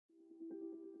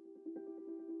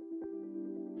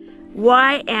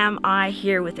Why am I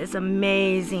here with this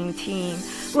amazing team?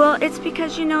 Well, it's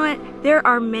because, you know what, there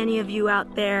are many of you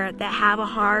out there that have a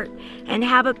heart and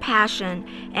have a passion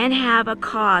and have a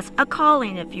cause, a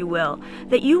calling, if you will,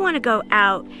 that you want to go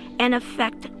out and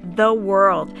affect the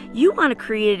world. You want to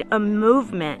create a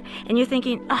movement, and you're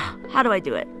thinking, oh, how do I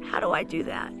do it? How do I do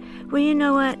that? Well, you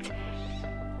know what?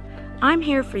 I'm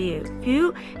here for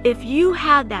you. If you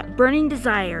have that burning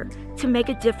desire to make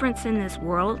a difference in this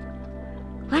world,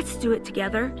 let's do it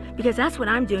together, because that's what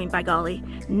I'm doing, by golly.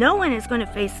 No one is going to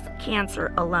face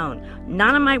cancer alone,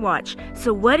 not on my watch.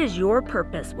 So what is your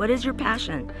purpose? What is your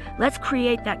passion? Let's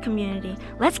create that community.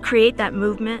 Let's create that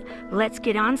movement. Let's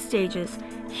get on stages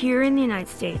here in the United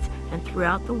States and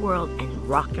throughout the world and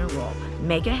rock and roll.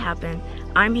 Make it happen.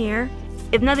 I'm here.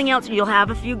 If nothing else, you'll have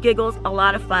a few giggles, a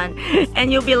lot of fun,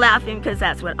 and you'll be laughing, because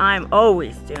that's what I'm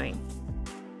always doing.